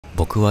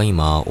僕は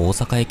今、大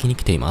阪駅に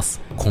来ていま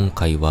す。今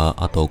回は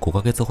あと5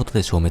ヶ月ほど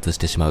で消滅し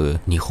てしまう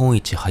日本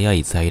一速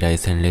い在来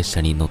線列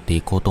車に乗って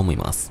いこうと思い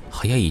ます。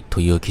速いと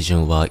いう基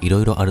準はい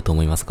ろいろあると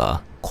思います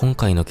が、今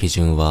回の基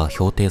準は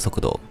標定速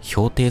度。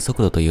標定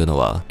速度というの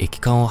は、駅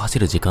間を走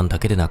る時間だ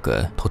けでな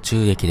く、途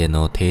中駅で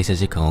の停車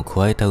時間を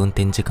加えた運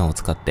転時間を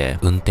使って、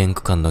運転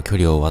区間の距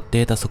離を割っ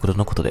て得た速度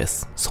のことで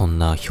す。そん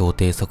な標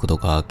定速度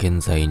が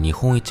現在日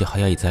本一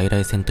速い在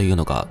来線という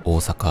のが、大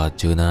阪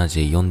17時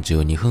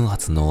42分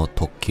発の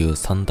特急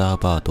サンダ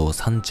ーバード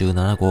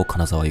37号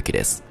金沢行き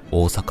です。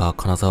大阪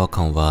金沢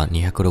間は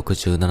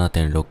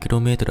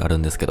 267.6km ある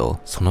んですけど、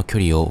その距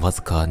離をわ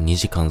ずか2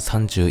時間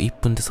31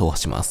分で走破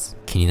します。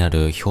気にな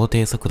る標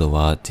定速度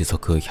は時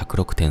速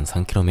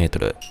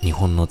 106.3km。日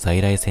本の在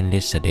来線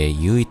列車で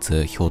唯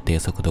一標定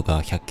速度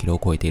が 100km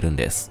を超えているん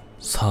です。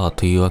さあ、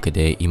というわけ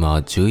で今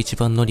11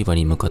番乗り場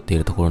に向かってい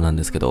るところなん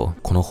ですけど、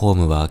このホー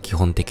ムは基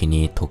本的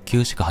に特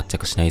急しか発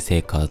着しないせ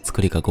いか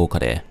作りが豪華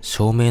で、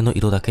照明の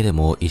色だけで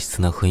も異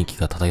質な雰囲気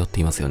が漂っ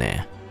ていますよ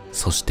ね。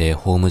そして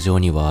ホーム上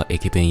には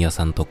駅弁屋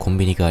さんとコン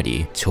ビニがあ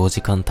り、長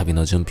時間旅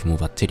の準備も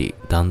バッチリ、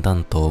だんだ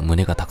んと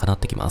胸が高鳴っ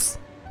てきま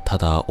す。た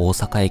だ大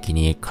阪駅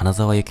に金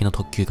沢行きの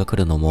特急が来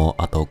るのも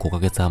あと5ヶ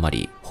月余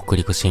り、北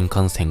陸新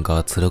幹線が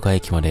敦賀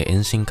駅まで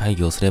延伸開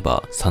業すれ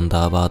ば、サン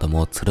ダーバード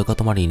も敦賀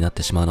止まりになっ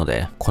てしまうの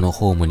で、この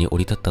ホームに降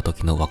り立った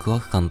時のワクワ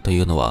ク感と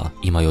いうのは、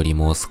今より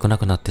も少な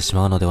くなってし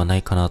まうのではな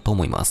いかなと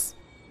思います。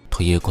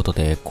ということ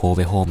で、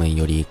神戸方面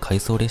より回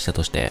送列車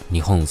として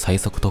日本最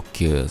速特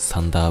急サ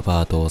ンダー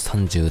バード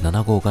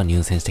37号が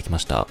入線してきま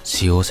した。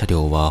使用車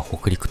両は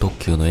北陸特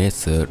急のエー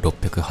ス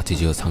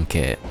683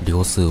系。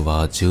両数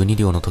は12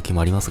両の時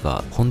もあります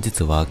が、本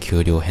日は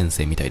9両編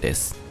成みたいで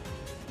す。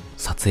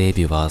撮影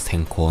日は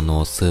先行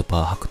のスー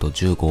パー白と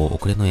10号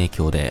遅れの影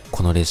響で、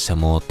この列車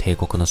も定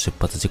刻の出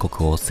発時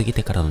刻を過ぎ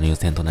てからの入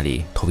線とな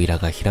り、扉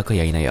が開く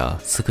や否や、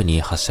すぐ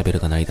に発車ベル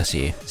が鳴り出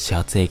し、始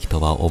発駅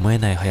とは思え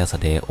ない速さ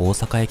で大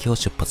阪駅を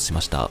出発し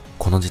ました。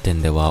この時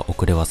点では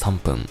遅れは3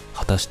分。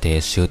果たして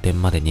終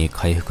点までに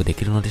回復で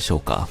きるのでしょ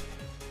うか。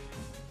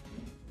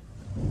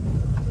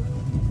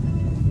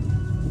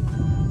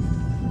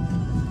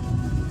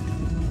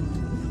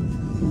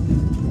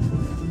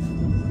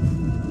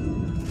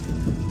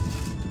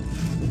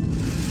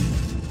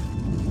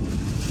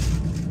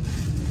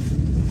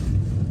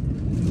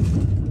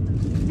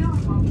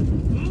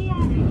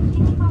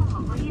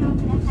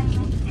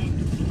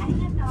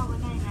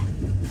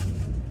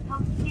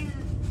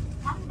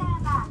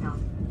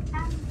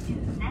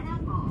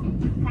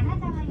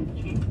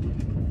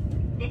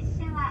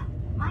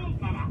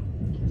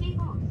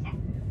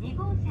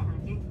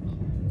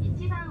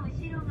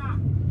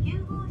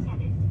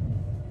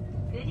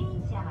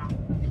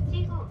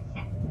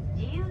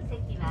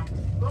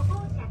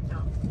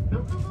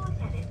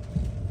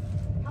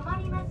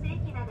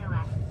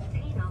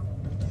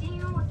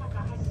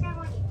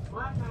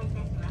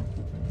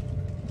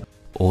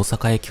大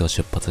阪駅を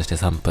出発して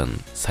3分、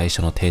最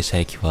初の停車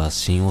駅は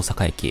新大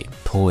阪駅。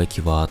当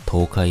駅は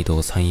東海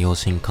道山陽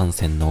新幹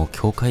線の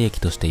境界駅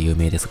として有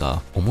名です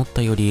が、思っ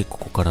たよりこ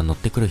こから乗っ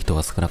てくる人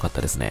が少なかっ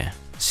たですね。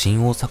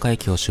新大阪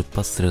駅を出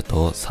発する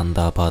とサン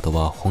ダーバード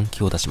は本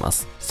気を出しま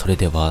す。それ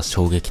では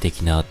衝撃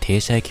的な停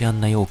車駅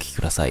案内をお聞き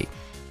ください。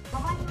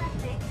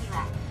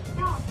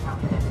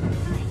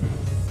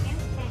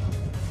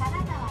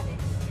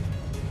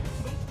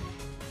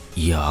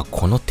いやー、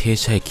この停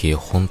車駅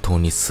本当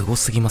にすご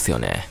すぎますよ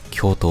ね。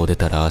京都を出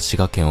たら滋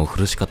賀県をフ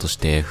ルシカとし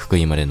て福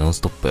井までノンス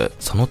トップ。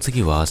その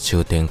次は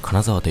終点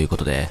金沢というこ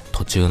とで、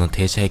途中の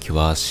停車駅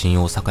は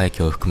新大阪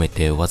駅を含め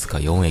てわずか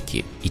4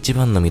駅。一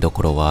番の見ど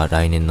ころは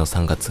来年の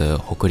3月、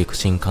北陸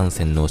新幹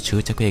線の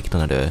終着駅と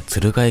なる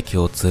敦賀駅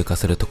を通過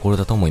するところ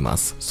だと思いま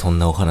す。そん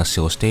なお話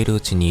をしている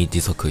うちに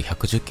時速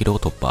110kmを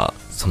突破。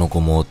その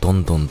後もど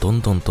んどん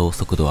と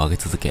速度を上げ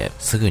続け、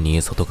すぐ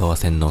に外側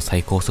線の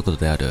最高速度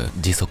である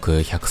時速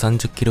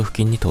130km付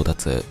近に到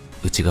達。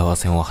内側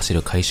線を走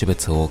る回収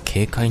別を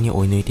軽快に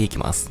追い抜いていき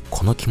ます。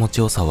この気持ち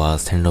よさは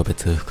線路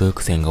別複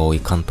々線が多い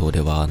関東で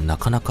はな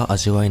かなか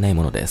味わえない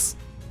ものです。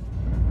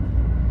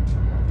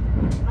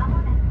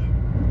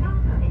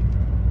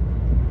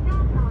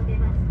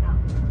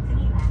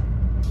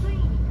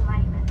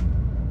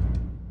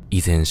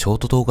以前ショー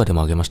ト動画で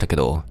もあげましたけ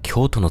ど、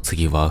京都の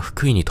次は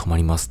福井に止ま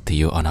りますって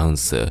いうアナウン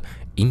ス、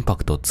インパ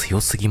クト強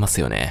すぎます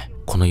よね。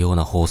このよう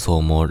な放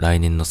送も来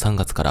年の3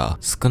月から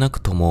少なく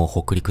とも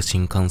北陸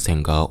新幹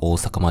線が大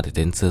阪まで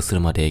電通す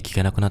るまで聞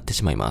けなくなって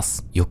しまいま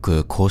す。よ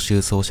く公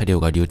衆送車両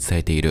が留置さ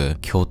れている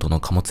京都の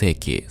貨物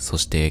駅、そ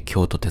して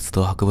京都鉄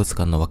道博物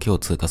館の脇を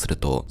通過する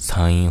と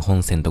山陰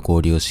本線と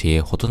合流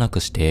し、ほどなく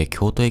して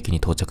京都駅に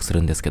到着す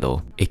るんですけ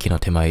ど、駅の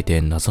手前で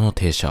謎の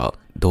停車。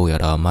どうや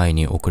ら前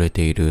に遅れ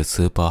ている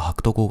スーパー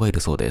白兎号がいる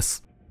そうで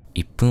す。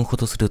1分ほ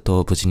どする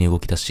と無事に動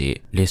き出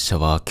し、列車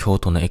は京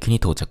都の駅に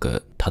到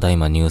着。ただい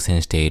ま入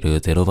線してい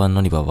る0番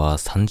乗り場は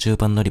30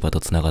番乗り場と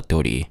繋がって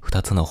おり、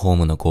2つのホー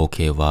ムの合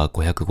計は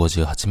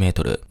558メー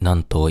トル。な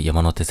んと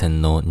山手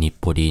線の日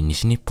暮里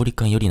西日暮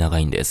里間より長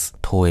いんです。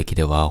当駅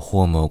では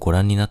ホームをご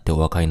覧になってお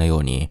分かりのよ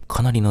うに、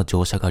かなりの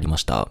乗車がありま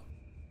した。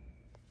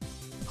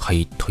は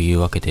い、とい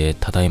うわけで、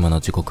ただいまの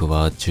時刻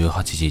は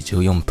18時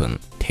14分。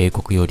定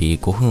刻より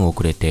5分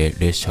遅れて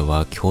列車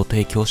は京都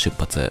駅を出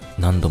発。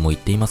何度も言っ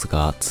ています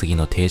が、次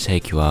の停車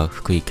駅は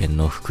福井県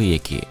の福井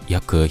駅。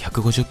約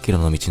150キロ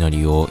の道の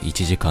りを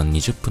1時間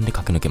20分で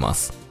駆け抜けま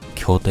す。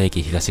京都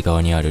駅東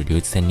側にある留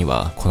置線に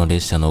は、この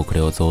列車の遅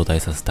れを増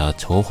大させた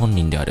張本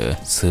人である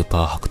スー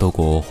パー白土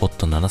号ホッ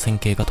ト7000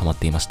系が止まっ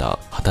ていました。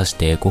果たし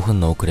て5分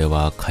の遅れ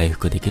は回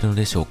復できるの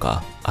でしょう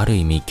か。ある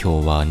意味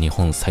今日は日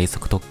本最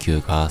速特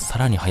急がさ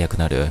らに速く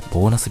なる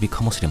ボーナス日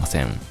かもしれま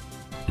せん。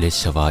列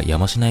車は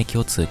山科駅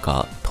を通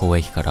過。当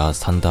駅から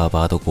サンダー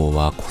バード号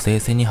は湖西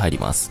線に入り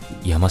ます。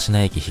山科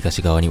駅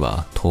東側に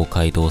は東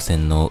海道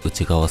線の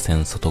内側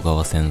線、外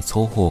側線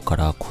双方か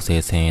ら湖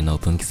西線への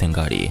分岐線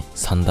があり、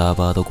サンダー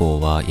バード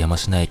号は山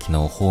科駅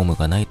のホーム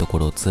がないとこ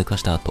ろを通過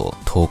した後、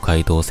東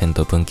海道線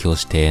と分岐を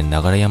して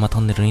流山ト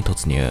ンネルに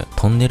突入。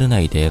トンネル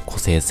内で湖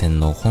西線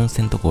の本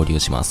線と合流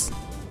します。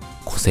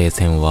湖西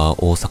線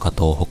は大阪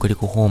と北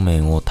陸方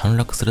面を短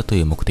絡すると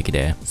いう目的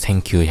で、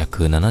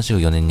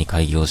1974年に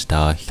開業し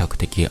た比較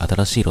的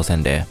新しい路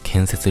線で、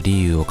建設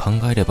理由を考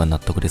えれば納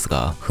得です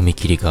が、踏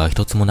切が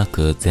一つもな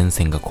く全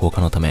線が高架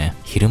のため、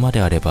昼間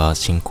であれば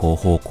進行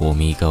方向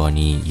右側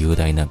に雄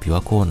大な琵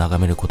琶湖を眺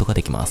めることが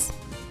できま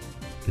す。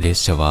列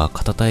車は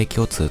片田駅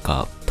を通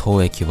過。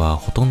当駅は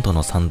ほとんど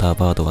のサンダー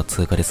バードが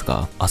通過です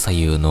が、朝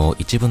夕の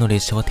一部の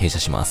列車は停車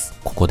します。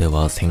ここで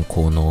は先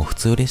行の普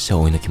通列車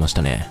を追い抜きまし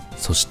たね。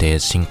そして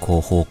進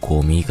行方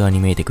向右側に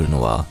見えてくる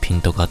のは、ピ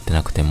ントが合って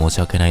なくて申し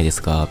訳ないで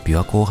すが、琵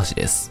琶湖大橋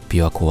です。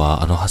琵琶湖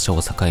はあの橋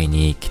を境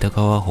に北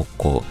側は北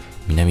港、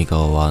南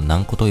側は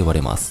南湖と呼ば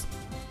れます。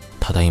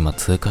ただいま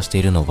通過して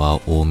いるの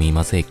は近江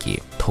今津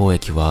駅。当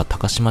駅は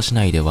高島市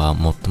内では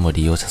最も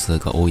利用者数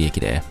が多い駅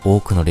で、多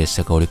くの列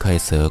車が折り返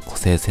す湖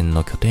西線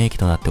の拠点駅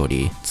となってお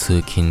り、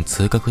通勤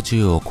通学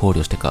需要を考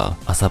慮してか、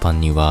朝晩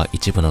には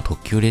一部の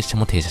特急列車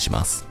も停車し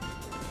ます。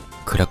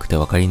暗くて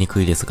分かりに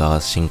くいですが、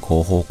進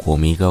行方向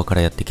右側か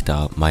らやってき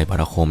た米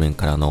原方面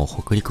からの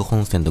北陸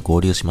本線と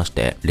合流しまし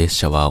て、列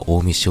車は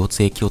近江塩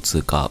津駅を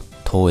通過。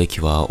当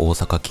駅は大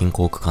阪近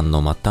郊区間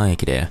の末端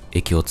駅で、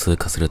駅を通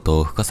過する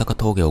と深坂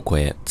峠を越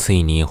え、つ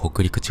いに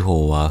北陸地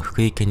方は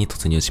福井県に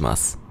突入しま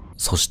す。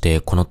そして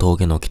この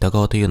峠の北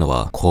側というの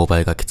は勾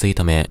配がきつい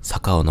ため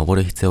坂を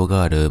登る必要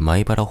がある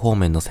米原方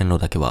面の線路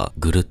だけは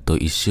ぐるっと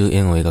一周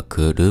円を描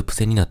くループ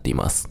線になってい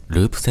ます。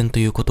ループ線と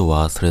いうこと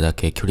はそれだ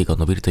け距離が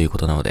伸びるというこ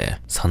となので、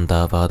サン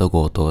ダーバード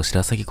号と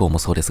白鷺号も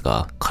そうです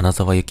が、金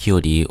沢行きよ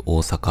り大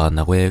阪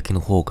名古屋行き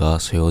の方が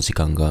所要時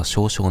間が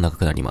少々長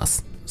くなりま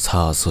す。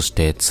さあ、そし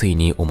てつい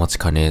にお待ち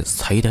かね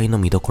最大の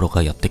見どころ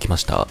がやってきま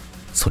した。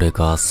それ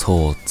が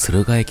そう、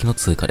敦賀駅の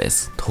通過で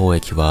す。当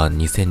駅は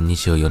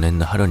2024年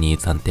の春に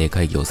暫定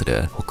開業す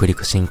る北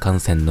陸新幹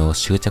線の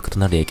終着と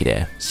なる駅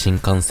で、新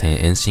幹線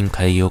延伸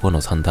開業後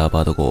のサンダー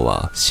バード号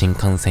は新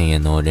幹線へ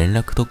の連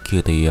絡特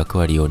急という役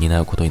割を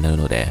担うことになる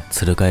ので、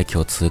敦賀駅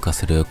を通過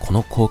するこ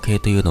の光景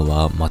というの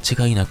は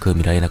間違いなく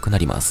見られなくな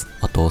ります。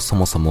あとそ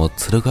もそも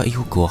敦賀以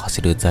北を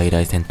走る在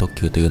来線特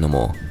急というの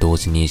も同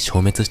時に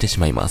消滅してし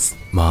まいます。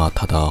まあ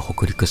ただ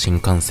北陸新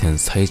幹線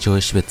最上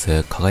位種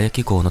別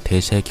輝号の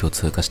停車駅を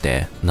通過し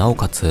て、なお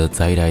かつ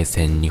在来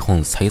線日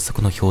本最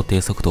速の標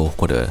定速度を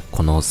誇る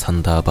このサ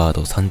ンダーバー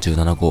ド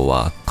37号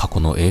は過去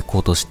の栄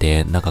光とし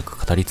て長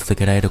く語り続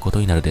けられるこ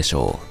とになるでし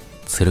ょう。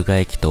敦賀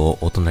駅と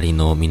お隣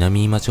の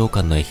南今町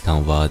間の駅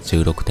間は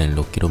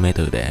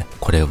 16.6km で、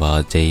これ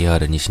は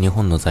JR 西日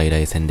本の在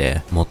来線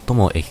で最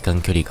も駅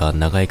間距離が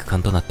長い区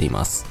間となってい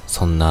ます。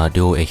そんな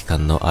両駅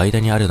間の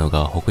間にあるの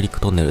が北陸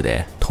トンネル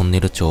で、トン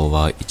ネル長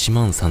は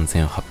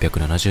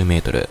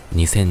 13,870m、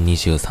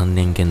2023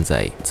年現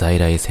在在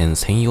来線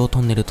専用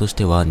トンネルとし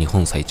ては日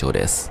本最長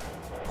です。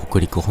北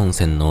陸本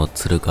線の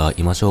敦賀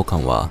今庄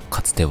間は、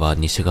かつては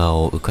西側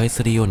を迂回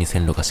するように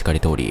線路が敷か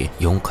れており、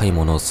4回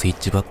ものスイッ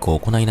チバックを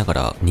行いなが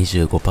ら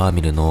 25%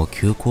 ミルの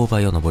急勾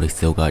配を登る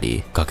必要があ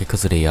り、崖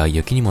崩れや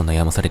雪にも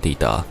悩まされてい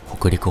た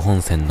北陸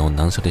本線の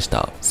難所でし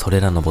た。そ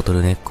れらのボト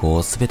ルネック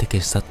を全て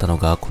消し去ったの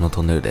がこの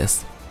トンネルで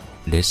す。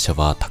列車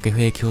は武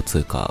生駅を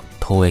通過。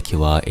当駅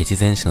は越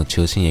前市の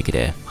中心駅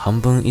で、半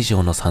分以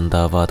上のサン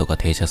ダーバードが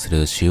停車す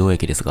る主要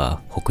駅です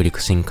が、北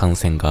陸新幹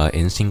線が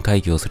延伸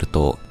開業する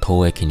と、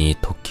当駅に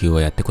特急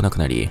はやってこなく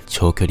なり、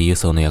長距離輸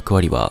送の役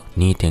割は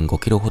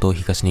 2.5 キロほど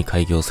東に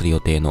開業する予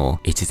定の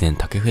越前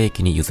武生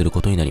駅に譲る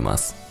ことになりま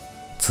す。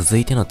続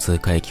いての通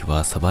過駅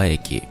は鯖江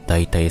駅。だ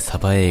いたい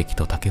鯖江駅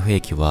と武生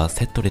駅は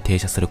セットで停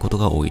車すること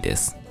が多いで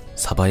す。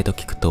鯖江と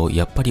聞くと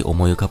やっぱり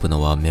思い浮かぶ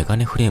のはメガ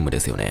ネフレームで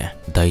すよね。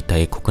だいた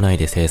い国内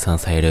で生産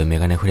されるメ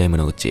ガネフレーム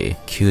のうち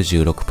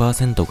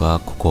 96% が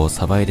ここ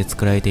鯖江で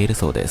作られている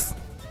そうです。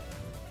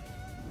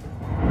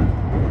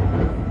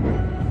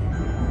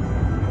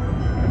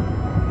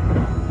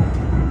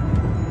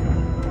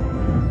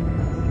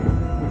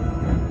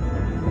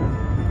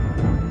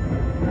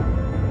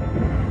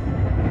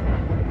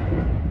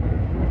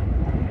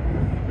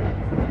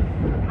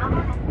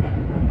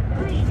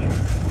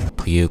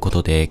というこ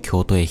とで、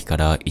京都駅か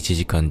ら1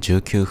時間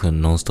19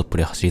分ノンストップ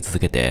で走り続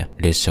けて、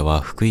列車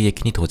は福井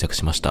駅に到着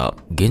しました。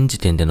現時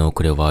点での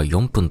遅れは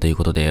4分という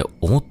ことで、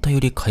思ったよ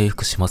り回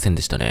復しません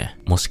でしたね。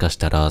もしかし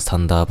たらサ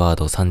ンダーバー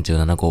ド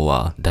37号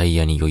はダイ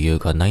ヤに余裕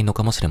がないの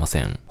かもしれませ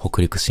ん。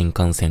北陸新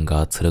幹線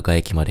が敦賀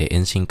駅まで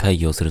延伸開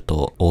業をする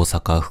と、大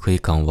阪福井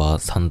間は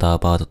サンダ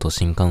ーバードと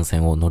新幹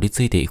線を乗り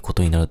継いでいくこ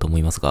とになると思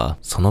いますが、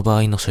その場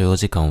合の所要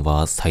時間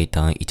は最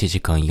短1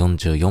時間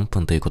44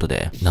分ということ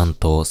で、なん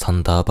とサ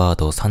ンダーバー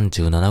ド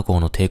37号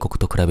の定刻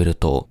と比べる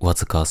と、わ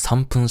ずか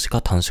3分し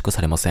か短縮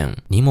されませ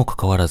ん。にもか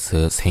かわらず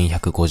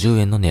1150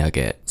円の値上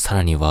げ、さ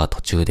らには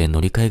途中で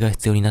乗り換えが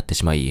必要になって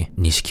しまい、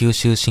西九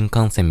州新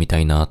幹線みた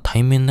いな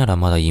対面なら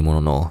まだいいも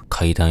のの、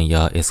階段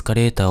やエスカ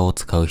レーターを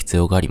使う必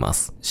要がありま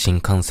す。新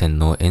幹線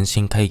の延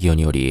伸開業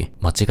により、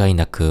間違い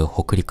なく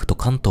北陸と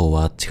関東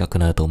は近く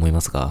なると思い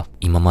ますが、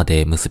今ま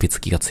で結びつ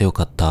きが強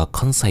かった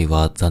関西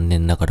は残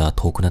念ながら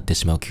遠くなって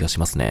しまう気がし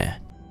ます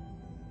ね。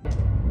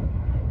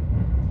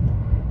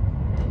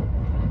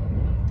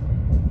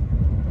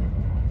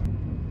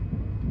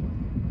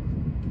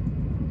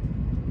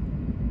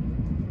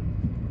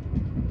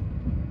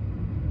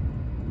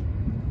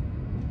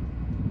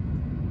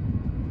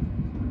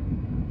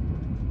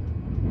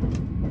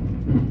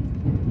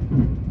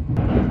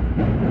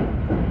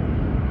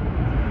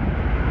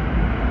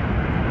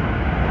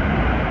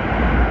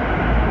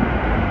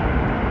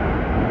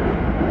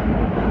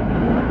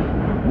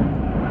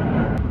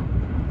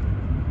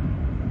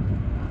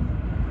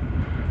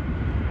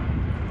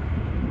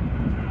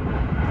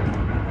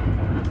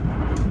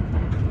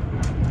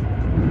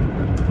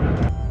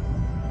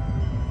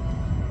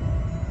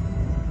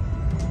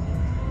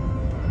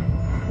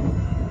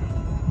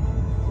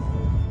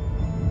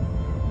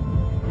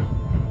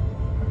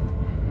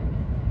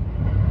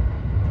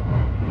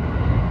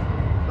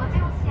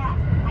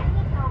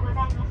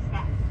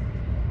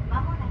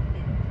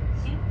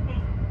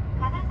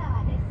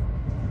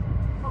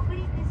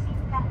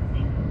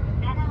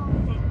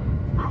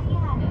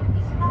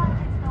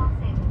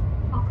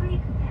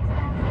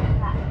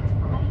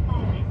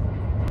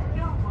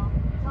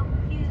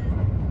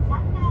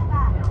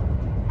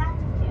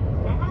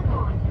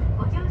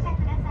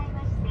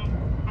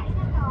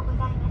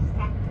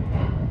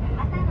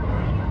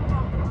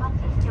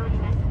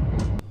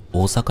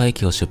大阪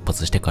駅を出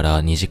発してか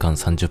ら2時間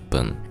30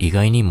分、意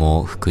外に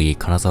も福井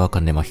金沢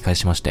間で巻き返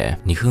しまして、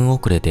2分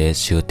遅れで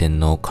終点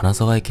の金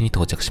沢駅に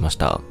到着しまし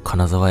た。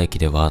金沢駅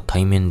では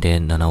対面で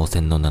七尾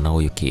線の七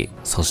尾行き、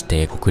そし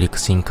て北陸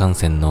新幹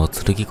線の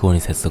剣号に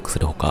接続す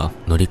るほか、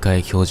乗り換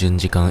え標準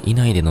時間以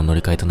内での乗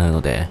り換えとなる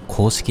ので、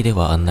公式で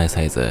は案内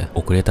されず、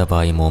遅れた場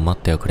合も待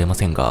ってはくれま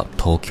せんが、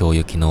東京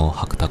行きの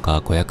白鷹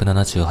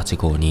578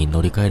号に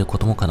乗り換えるこ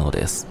とも可能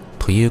です。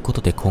ということ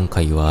で今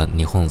回は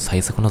日本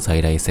最速の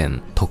在来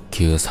線特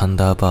急サン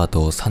ダーバー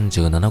ド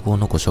37号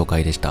のご紹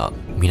介でした。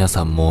皆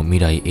さんも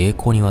未来栄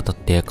光にわたっ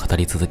て語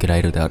り続けら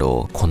れるであ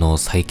ろうこの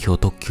最強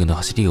特急の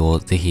走りを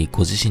ぜひご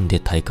自身で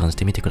体感し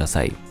てみてくだ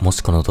さい。も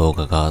しこの動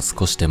画が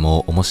少しで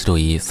も面白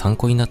い参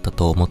考になった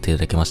と思っていた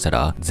だけました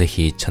らぜ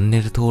ひチャンネ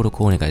ル登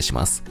録をお願いし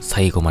ます。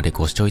最後まで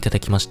ご視聴いただ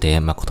きまして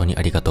誠に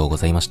ありがとうご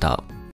ざいました。